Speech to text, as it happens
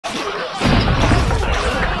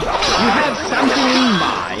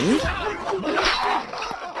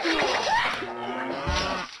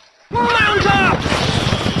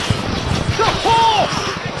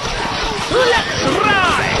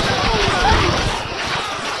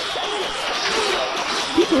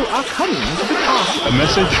People are coming to the castle. A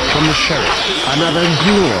message from the sheriff. Another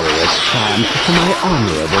glorious triumph for my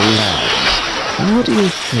honorable lads. What do you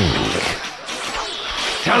think?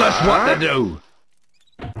 Tell us what to do.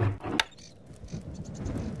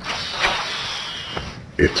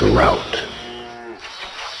 It's a rout.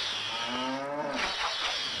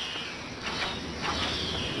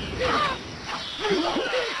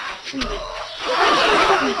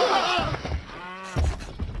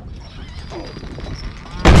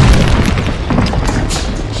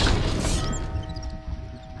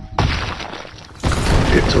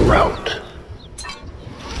 It's a rout.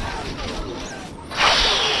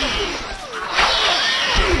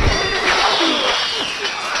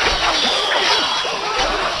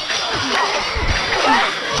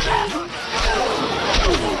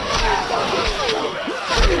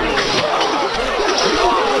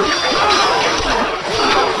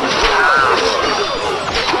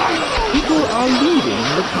 People are leaving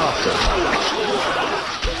the castle.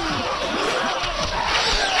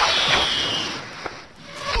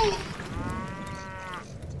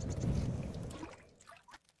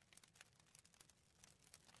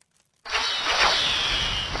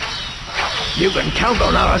 You can count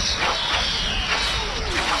on us.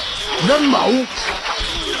 The moat.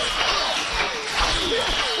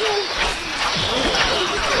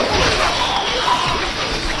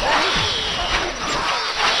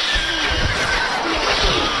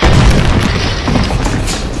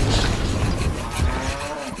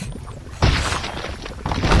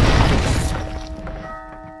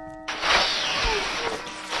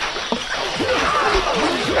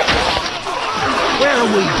 Where are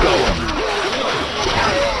we going?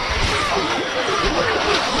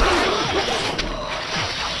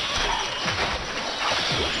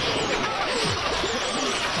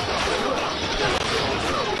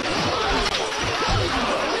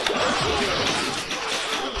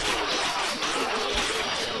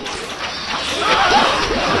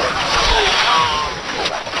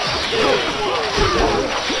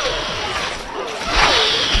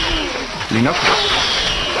 لنقرأ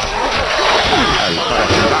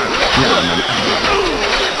الفرس بعد يعمل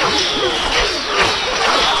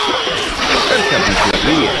اركب مثل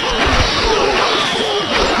الريح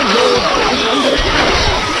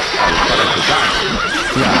الفرس بعد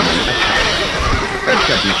يعمل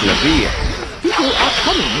اركب مثل الريح. People are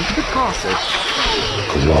coming to the castle.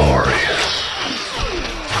 Glorious.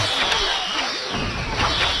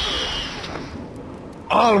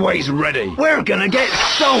 Always ready. We're gonna get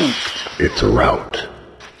soaked. It's a rout.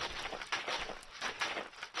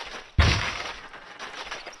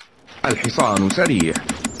 الحصان سريع.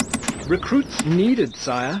 Recruits needed,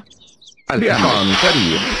 sire. الحصان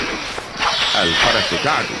سريع. الفرس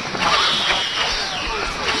تعدو.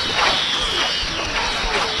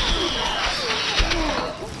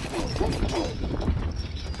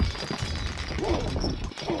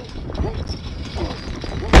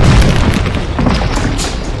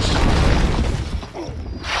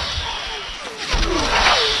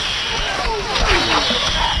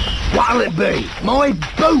 What'll it be? My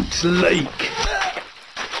boots leak.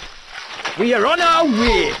 We are on our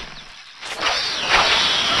way.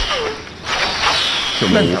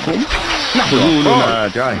 سموكم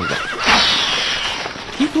حلولنا جاهزة.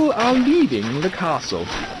 People are leaving the castle.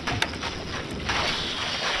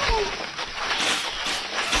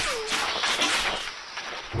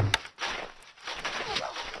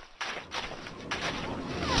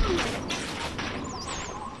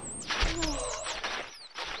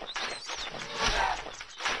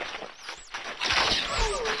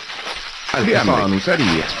 الحصان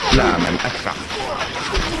سريع لا من أسرع.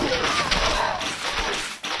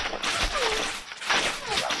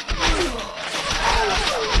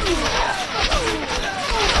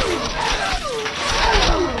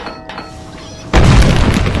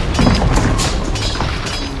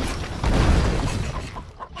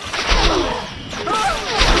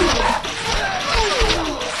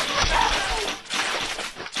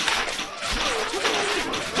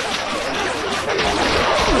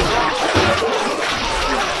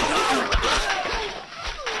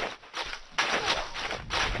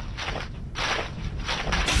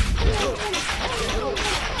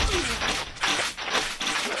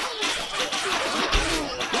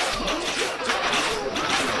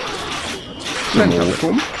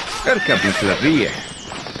 سموكم اركب مثل الريح.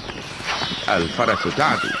 الفرس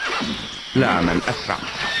تعدو لا من أسرع.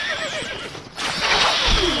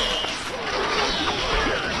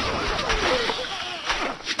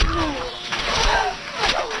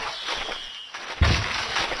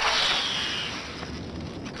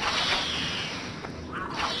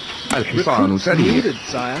 الحصان Recruits سريع. needed,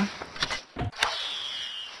 sire.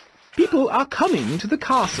 People are coming to the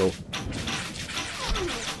castle.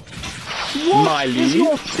 What My is liege?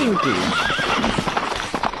 your thinking?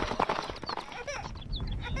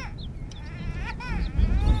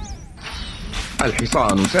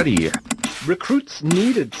 الحصان سريع. Recruits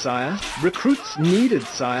needed, sire. Recruits needed,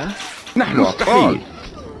 sire. نحن أبطال. مستحيل.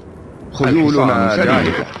 خيولنا الحصان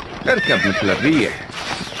جاهزة. اركب مثل الريح.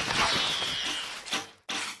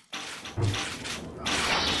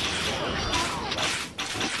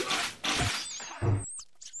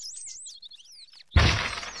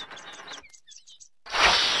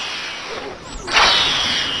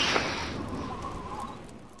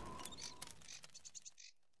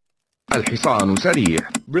 الحصان سريع.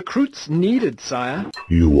 Recruits needed, sire.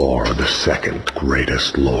 You are the second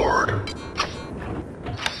greatest lord.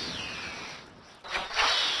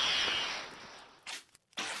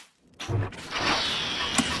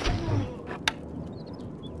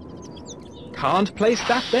 Can't place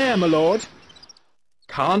that there, my lord.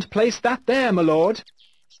 Can't place that there, my lord.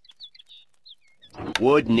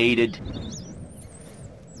 Wood needed.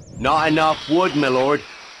 Not enough wood, my lord.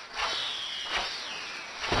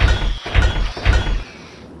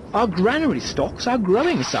 Our granary stocks are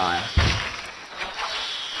growing, sire.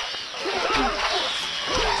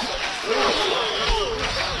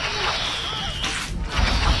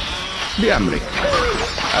 بأمرك.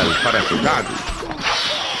 الفرس تعدو.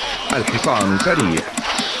 الحصان سريع.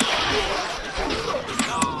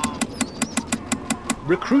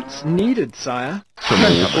 Recruits needed, sire.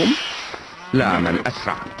 سموكم. لا من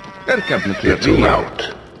أسرع. اركب مثل It's a الريح.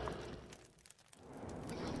 rout.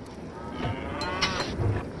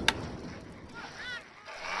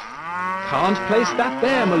 Can't place that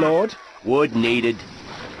there, my lord. Wood needed.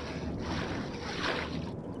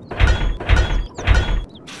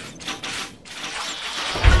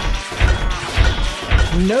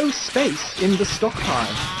 No space in the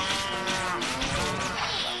stockpile.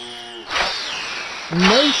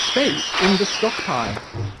 No space in the stockpile.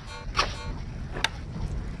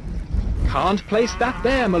 Can't place that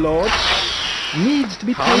there, my lord. Needs to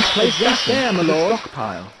be placed that there, my lord.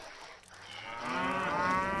 Stockpile.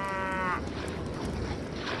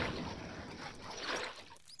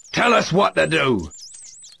 Tell us what to do.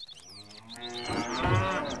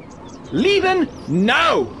 Leaving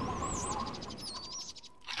now!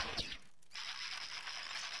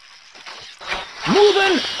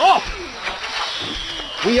 Moving off!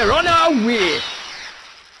 We are on our way!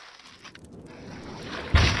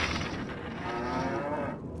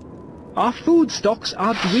 Our food stocks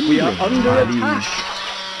are dwindling. We are under attack.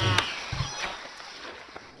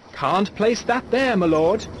 Can't place that there, my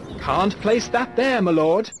lord. Can't place that there, my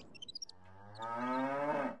lord.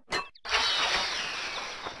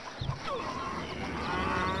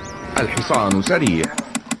 الحصان سريع.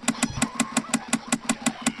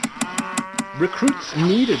 Recruits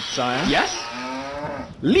needed, sire. Yes?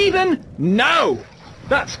 Leaving now!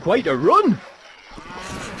 That's quite a run!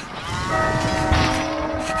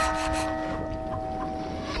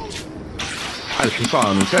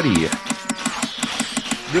 الحصان سريع.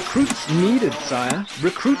 Recruits needed, sire.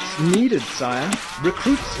 Recruits needed, sire.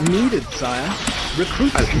 Recruits needed, sire.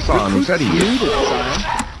 الحصان سريع. needed,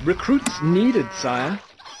 sire. Recruits needed, sire.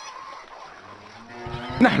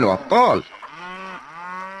 نحن أبطال.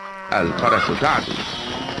 الفرس تعدو.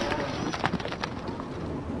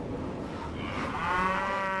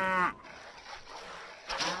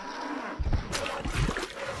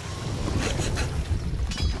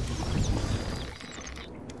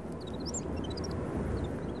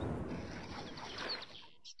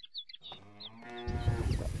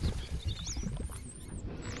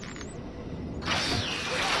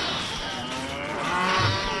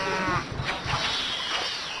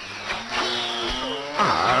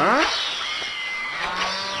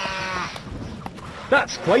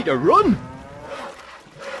 That's quite a run!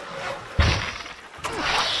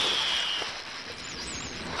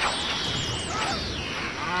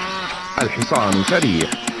 الحصان سريع.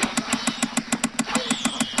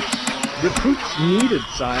 Recruits needed,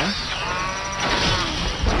 sire.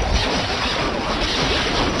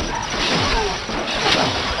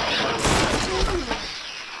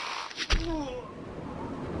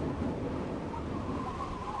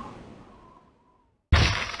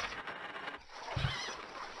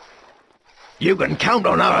 You can count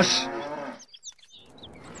on us.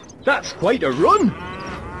 That's quite a run!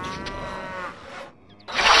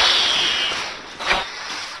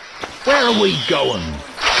 Where are we going?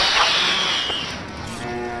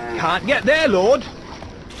 Can't get there, lord.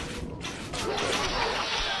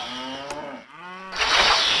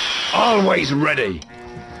 Always ready.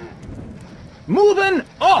 Moving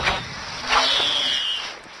off!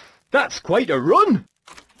 That's quite a run.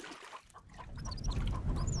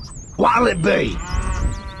 What'll it be?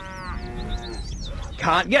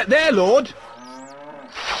 Can't get there, Lord.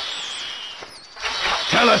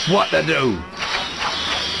 Tell us what to do.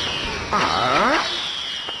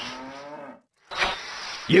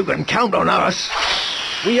 You can count on us.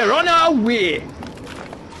 We are on our way.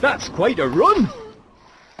 That's quite a run.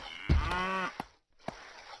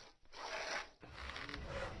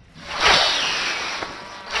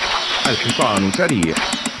 الحصان سريع.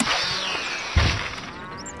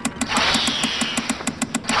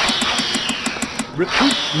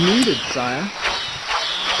 Recruits needed, sire.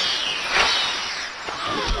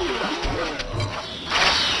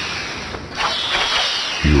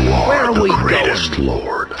 You Where are are we the greatest going?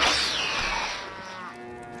 lord.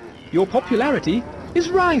 Your popularity is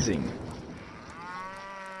rising.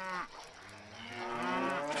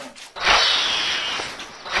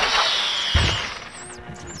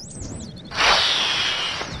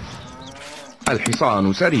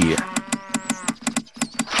 الحصان سريع.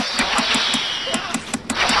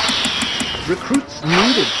 Recruits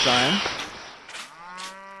needed, sire.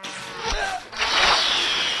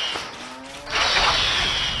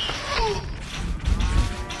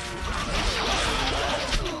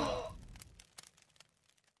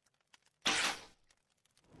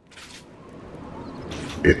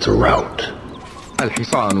 It's a rout.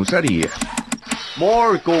 الحصان سريع.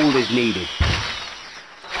 More gold is needed.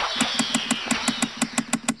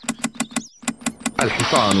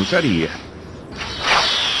 الحصان سريع.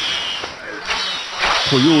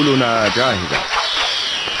 خيولنا جاهزة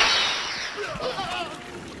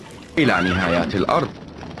إلى نهايات الأرض.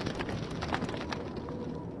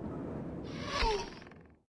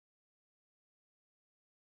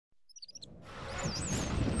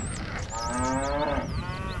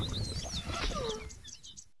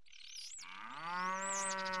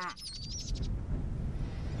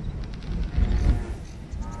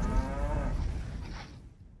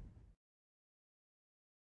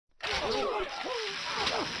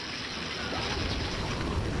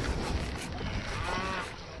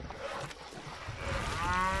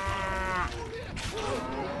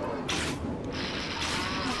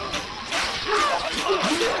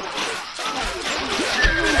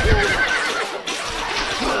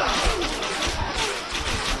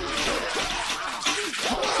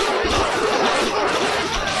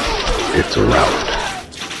 It's a rout.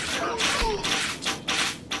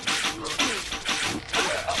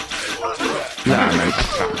 لا من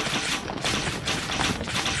أسرع.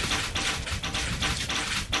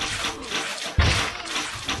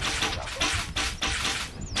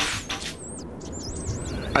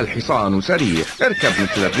 الحصان سريع. اركب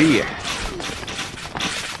مثل الريح.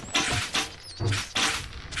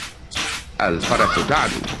 الفرس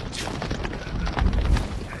تعدو.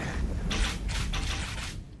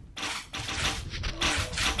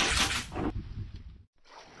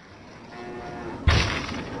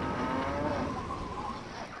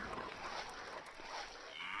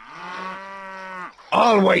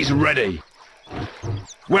 Always ready.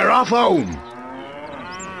 We're off home.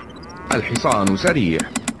 الحصان سريع.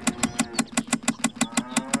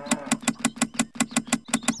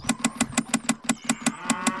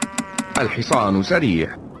 الحصان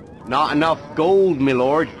سريع. Not enough gold, my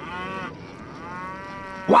lord.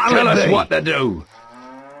 Tell us what to do.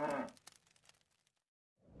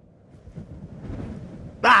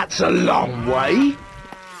 That's a long way.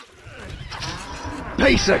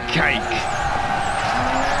 Piece of cake.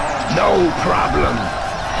 No problem.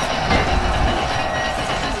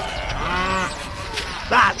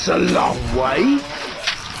 That's a long way.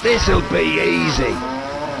 This'll be easy.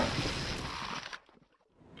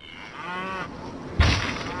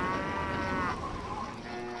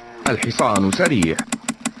 الحصان سريع.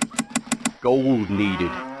 Gold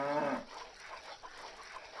needed.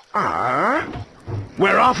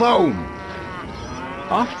 We're off home.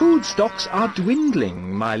 Our food stocks are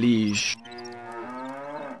dwindling, my liege.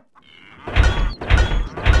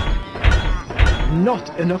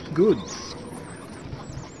 Not enough goods.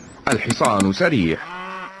 الحصان سريع.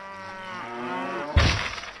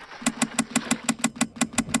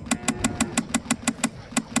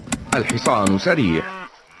 الحصان سريع.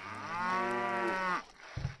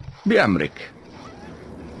 بأمرك.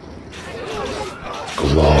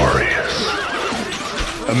 Glorious.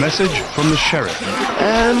 A message from the sheriff.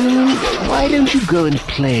 Why don't you go and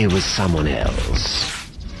play with someone else?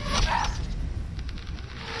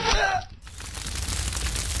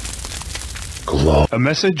 A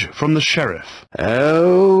message from the sheriff.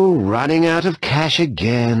 Oh, running out of cash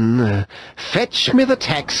again. Fetch me the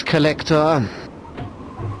tax collector.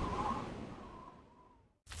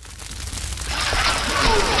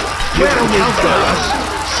 Where are we going?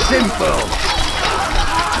 Simple.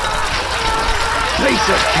 Piece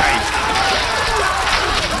of cake.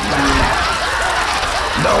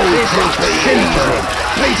 No, this will be simple.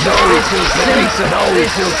 Piece of simple.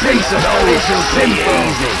 This will be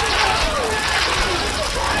easy.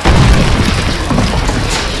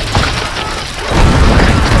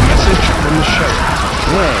 Message from the sheriff.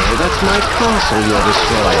 Hey, that's my castle you're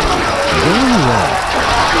destroying. Very well.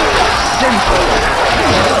 Simple.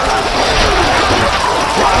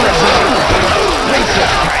 Piece of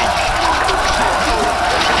cake.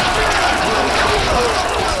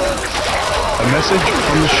 A message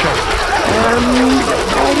from the sheriff.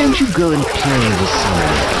 Why don't you go and play with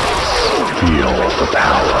someone else? Feel the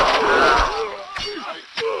power.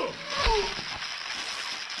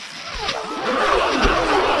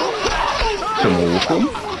 سموكم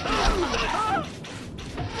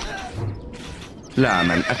لا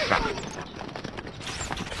من أسرع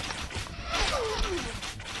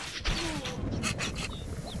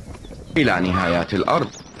إلى نهايات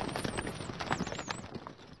الأرض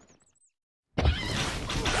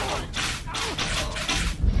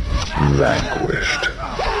Vanquished.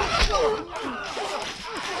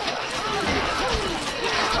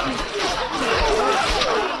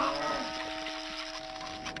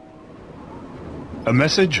 A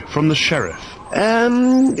message from the sheriff.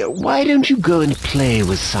 Why don't you go and play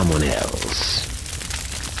with someone else?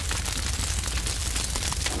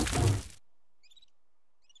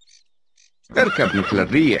 اركب مثل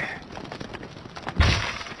الريح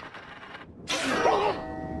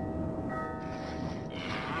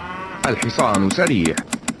الحصان سريع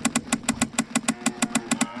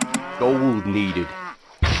Gold needed.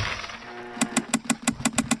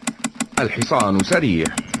 الحصان سريع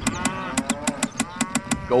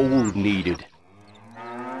Gold needed.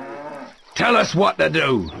 Tell us what to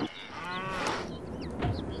do.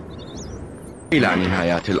 إلى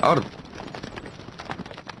نهايات الأرض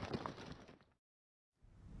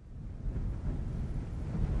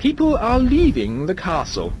People are leaving the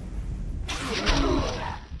castle.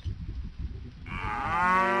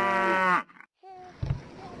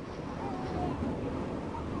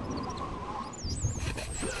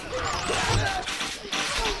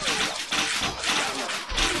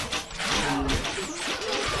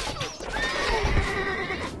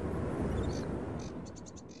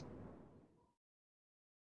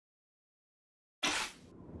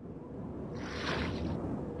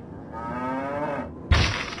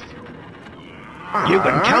 You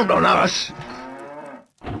can count on us.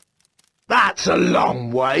 That's a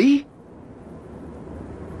long way.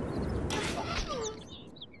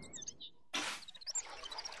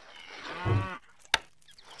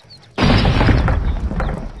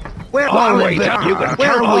 Where are we? You can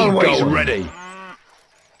count always ready.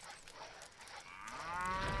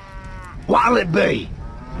 What'll it be?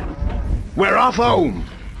 We're off home.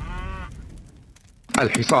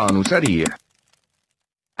 الحصان سريع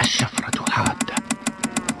الشفرة حادة.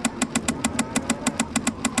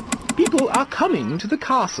 People are coming to the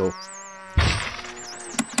castle.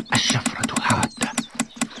 الشفرة حادة.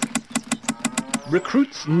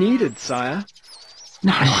 Recruits needed, sire.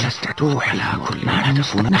 نحن على السطوح على كل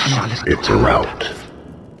هدف. نحن على It's a rout.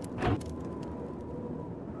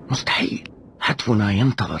 مستحيل. هدفنا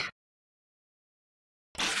ينتظر.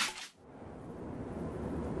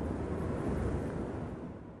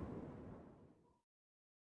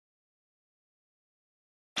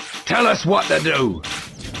 Tell us what to do.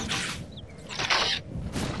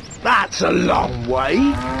 That's a long way.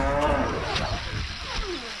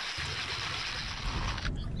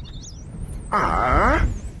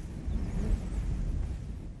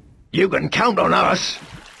 You can count on us.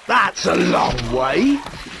 That's a long way.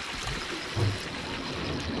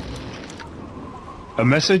 A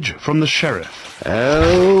message from the sheriff.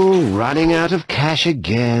 Oh, running out of cash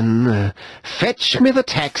again. Fetch me the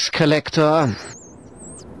tax collector.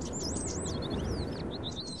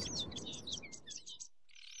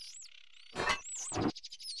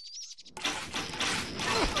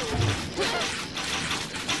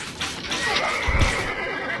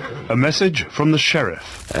 A message from the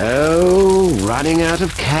sheriff. Oh, running out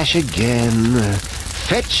of cash again.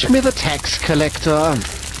 Fetch me the tax collector.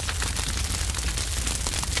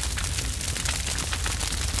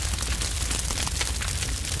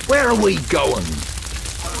 Where are we going?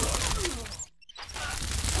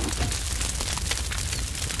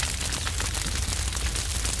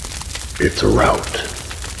 It's a rout.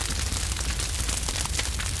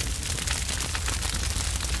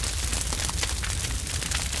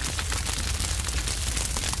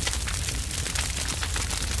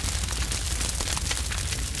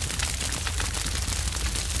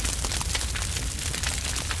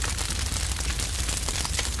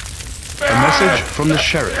 message from the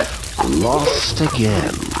sheriff. Lost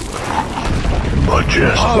again.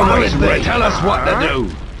 Majestic. Always they tell us what to do.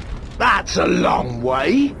 That's a long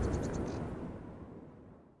way.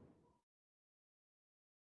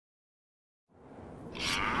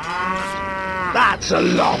 That's a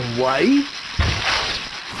long way.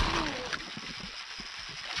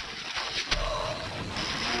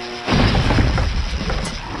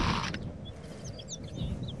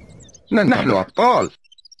 نحن أبطال.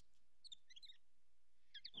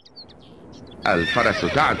 الفرس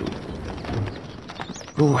تعدو.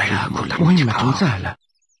 روحي مهمة سهلة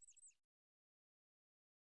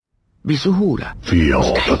بسهولة. Feel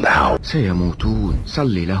the power. سيموتون.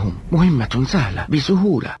 صلي لهم. مهمة سهلة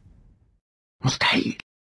بسهولة. مستحيل.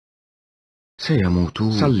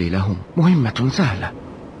 سيموتون. صلي لهم. مهمة سهلة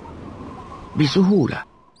بسهولة.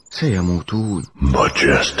 سيموتون.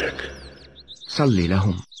 Majestic. صلي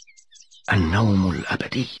لهم. النوم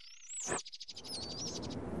الأبدي.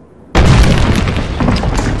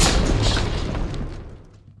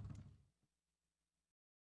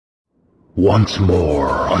 Once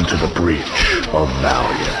more unto the breach of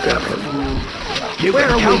valiant effort. Where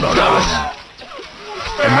are we going?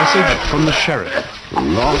 A message from the sheriff.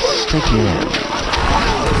 Lost again.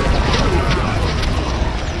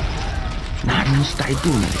 نحن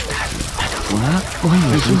مستعدون للتحدي. هدفنا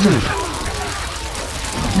مهمة سهلة.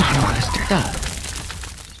 نحن على استعداد.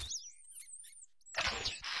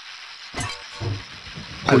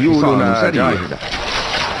 خيولنا جاهزة.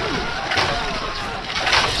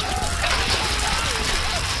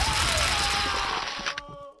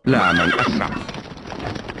 لا من أسرع.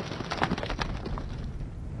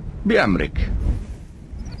 بأمرك.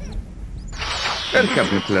 اركب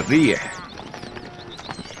مثل الريح.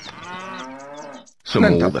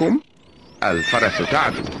 سموكم. الفرس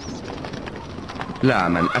تعدو. لا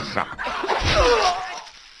من أسرع.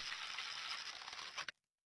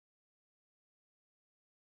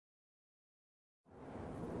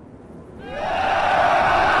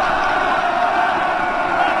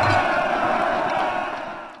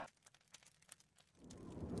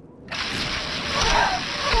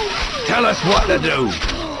 Tell us what to do.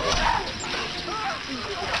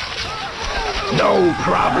 No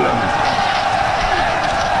problem.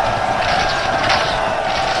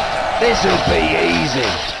 This'll be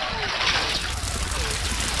easy.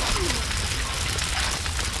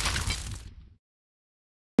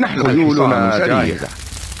 نحن خيولنا جاهزة.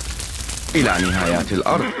 إلى نهايات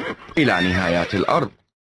الأرض. إلى نهايات الأرض.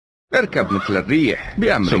 اركب مثل الريح.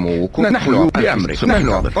 بأمرك. سموكم. نحن بأمرك. نحن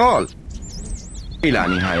أبطال. إلى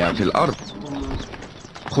نهايات الأرض.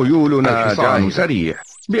 خيولنا جاهزة. سريع.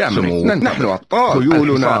 بأمرك. نحن أبطال.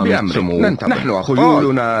 خيولنا بأمرك. نحن أبطال.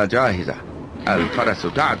 خيولنا جاهزة. الفرس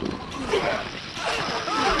تعدو.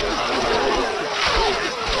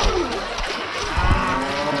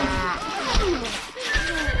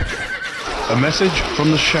 A message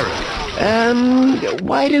from the sheriff.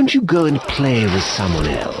 Why don't you go and play with someone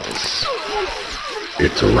else?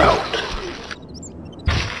 It's a rout.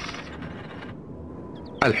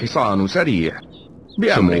 الحصان سريع.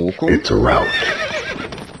 بأمرك. It's a rout.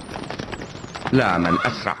 لا من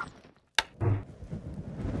أسرع.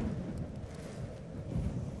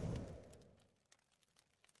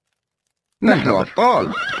 نحن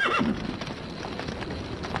أبطال.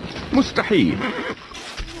 مستحيل.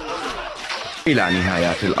 إلى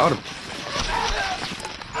نهايات الأرض.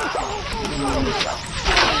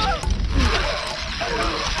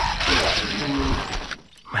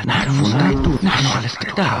 نحن مستعدون. نحن على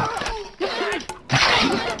استعداد.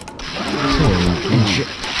 مستحيل. سيموت إن شئت.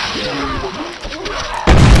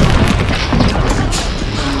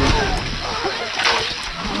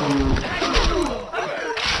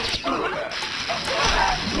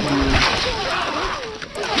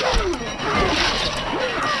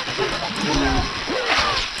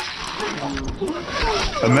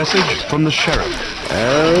 A message from the sheriff.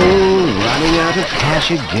 Oh, running out of cash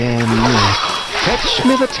again. Fetch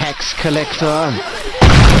me the tax collector.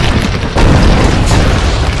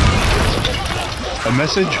 A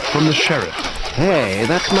message from the sheriff. Hey,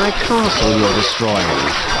 that's my castle you're destroying.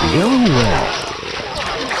 Go away.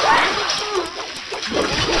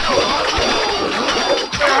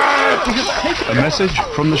 A message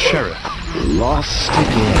from the sheriff. Lost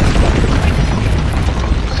again.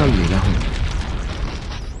 صلي لهم.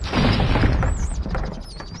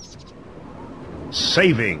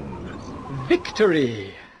 Saving. Victory!